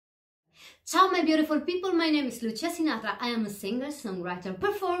Ciao my beautiful people, my name is Lucia Sinatra. I am a singer, songwriter,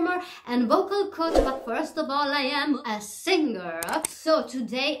 performer and vocal coach, but first of all I am a singer. So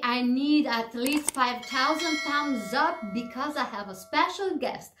today I need at least 5,000 thumbs up because I have a special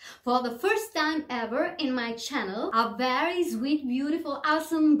guest. For the first time ever in my channel, a very sweet, beautiful,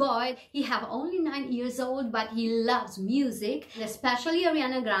 awesome boy. He have only 9 years old, but he loves music, especially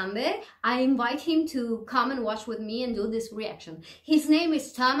Ariana Grande. I invite him to come and watch with me and do this reaction. His name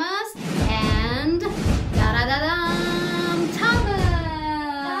is Thomas and da-da-da-dam,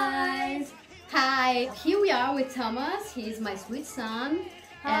 Thomas! Hi! Here we are with Thomas. He's my sweet son.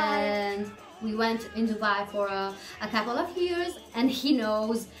 Hi. And we went in Dubai for a couple of years and he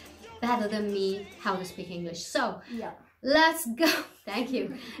knows better than me how to speak English. So yeah, let's go. Thank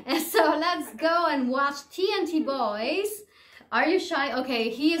you. And so let's go and watch TNT Boys. Are you shy? Okay,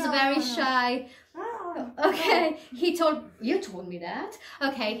 he is very shy. Okay, you told me that.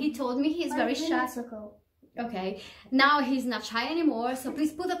 Okay, he told me he's very shy. Okay, now he's not shy anymore, so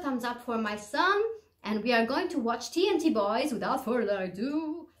please put a thumbs up for my son and we are going to watch TNT Boys without further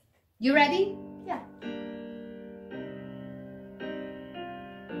ado. You ready? Yeah.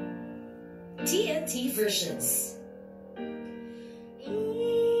 TNT versions.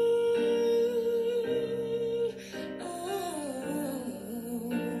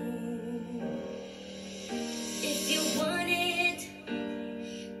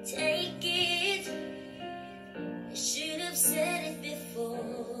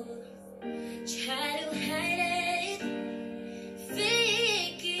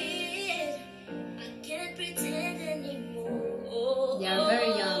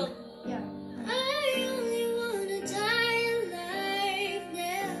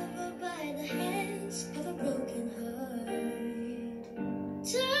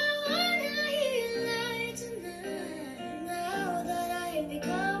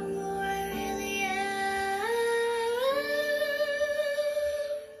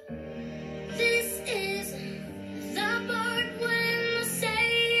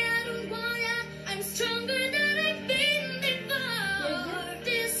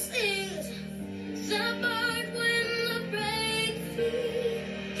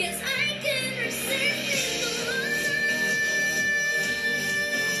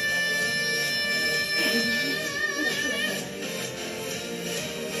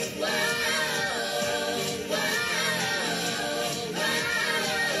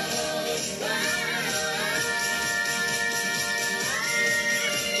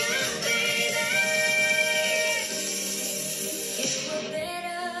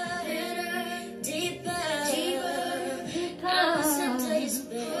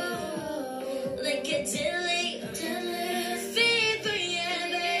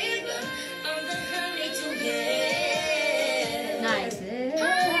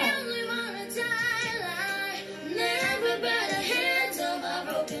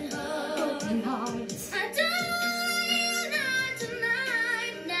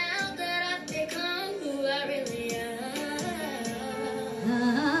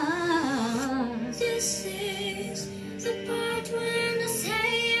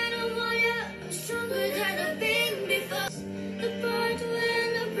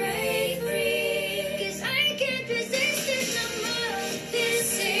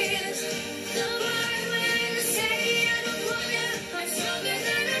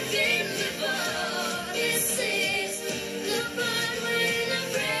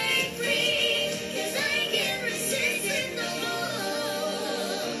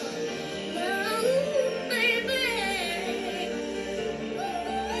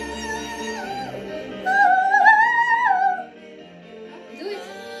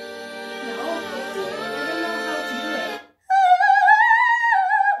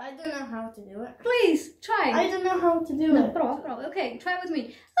 Please, try. I don't know how to do it. Prova. Okay, try with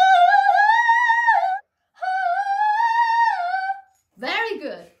me. Very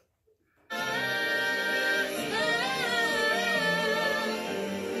good.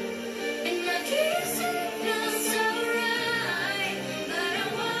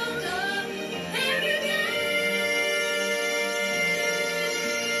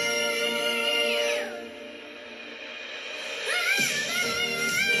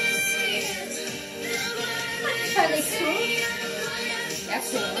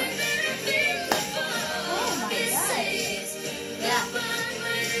 Excellent. Oh my God. Yeah.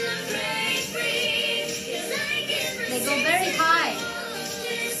 They go very high.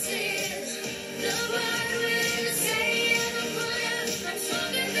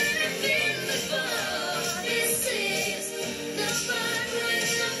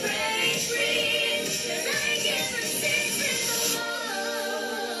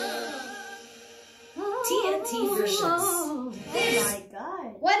 TNT versions. Oh my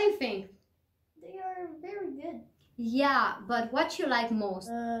god. What do you think? They are very good. Yeah, but what you like most?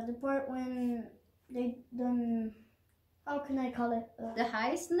 The part when they done, how can I call it? The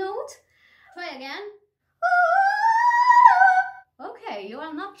highest note? Try again. Okay, you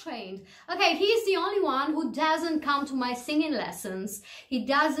are not trained. Okay, he's the only one who doesn't come to my singing lessons. He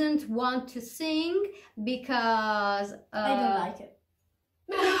doesn't want to sing because... I don't like it.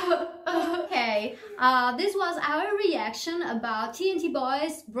 Okay, this was our reaction about TNT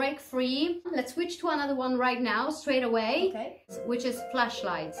Boys Break Free. Let's switch to another one right now, straight away, Okay. which is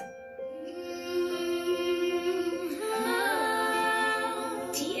Flashlight.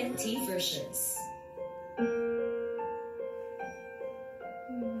 TNT versions.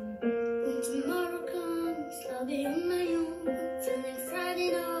 When tomorrow comes, I'll be on my own, feeling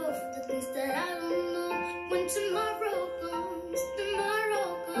frightened of the things that I don't know. When tomorrow comes, tomorrow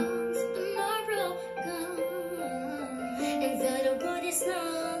comes, tomorrow comes, and though the world is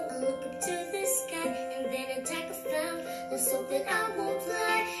long, I look up to the sky, and then I take a cloud, let's hope that I won't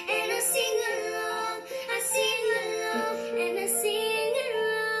fly, and I sing along, I sing along, and I sing along.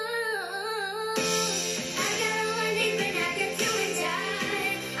 I got all I need when I get you and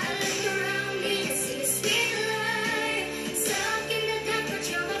I look around me and see a sweet light, stuck in the dark, but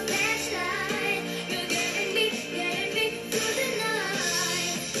you're my flashlight. You're getting me through the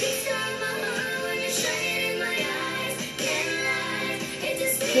night. Peace on my heart when you're shining in my eyes. Can't lie, it's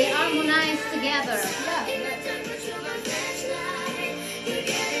just They harmonize together. in the dark, but you're my flashlight. You're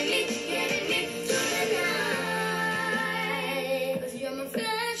getting me through the night. 'Cause you're my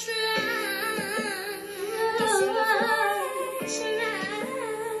flashlight. 'Cause you're my flashlight.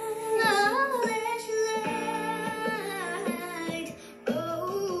 Flashlight.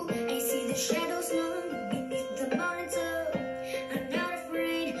 Oh, I see the shadows long beneath the monitor. I'm not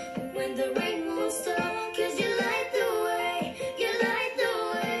afraid when the rain won't stop. 'Cause you light the way. You light the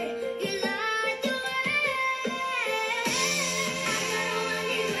way. You light the way. I got all I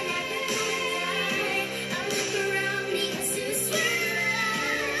need when I get through and die. I look around me, I see a sweet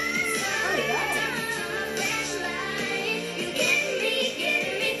light. Flashlight. You get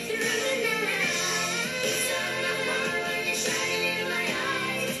me through the night. It's on my heart when you're shining in my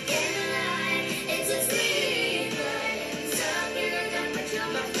eyes. Can't lie, it's a sweet light. Stuck in the dark, but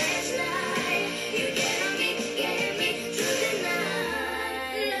you're my flashlight. You get me through the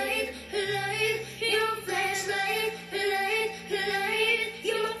night. Light, you're my flashlight. Light,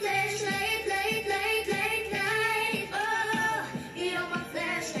 you're my flashlight. Light. Oh, you're my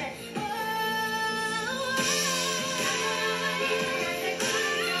flashlight.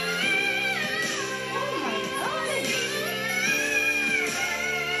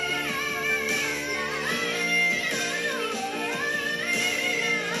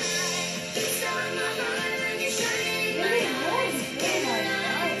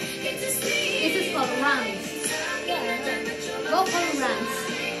 This is called runs. Vocal runs.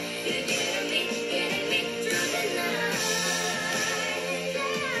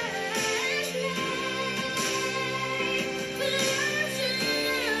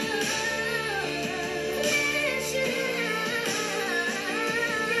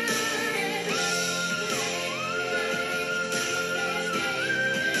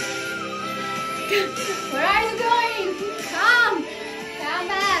 Where are you going? Come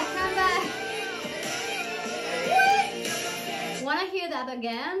back. Wanna hear that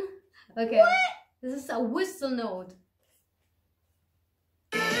again? Okay. What? This is a whistle note.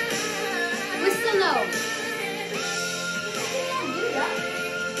 Whistle note.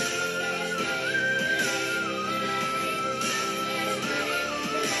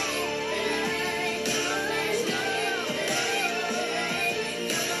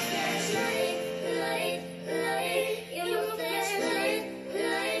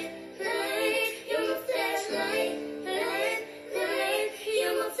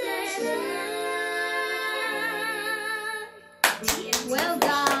 Well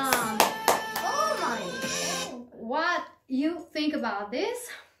done. Oh my. What you think about this?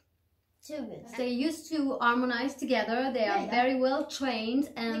 Too good. They used to harmonize together. They are Yeah. very well trained,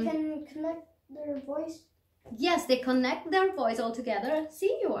 They and can connect their voice. yes, they connect their voice all together.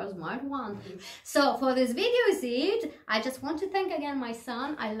 See, you are a smart one. So for this video is it. I just want to thank again my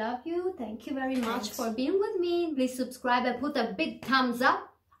son. I love you. Thank you very much Thanks. for being with me. Please subscribe and put a big thumbs up.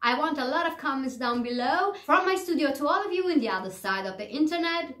 I want a lot of comments down below. From my studio to all of you in the other side of the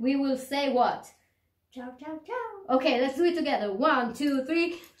internet, we will say what? Ciao, ciao, ciao. Okay, let's do it together. 1, 2,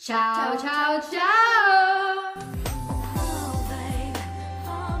 3. Ciao, Ciao, ciao, ciao.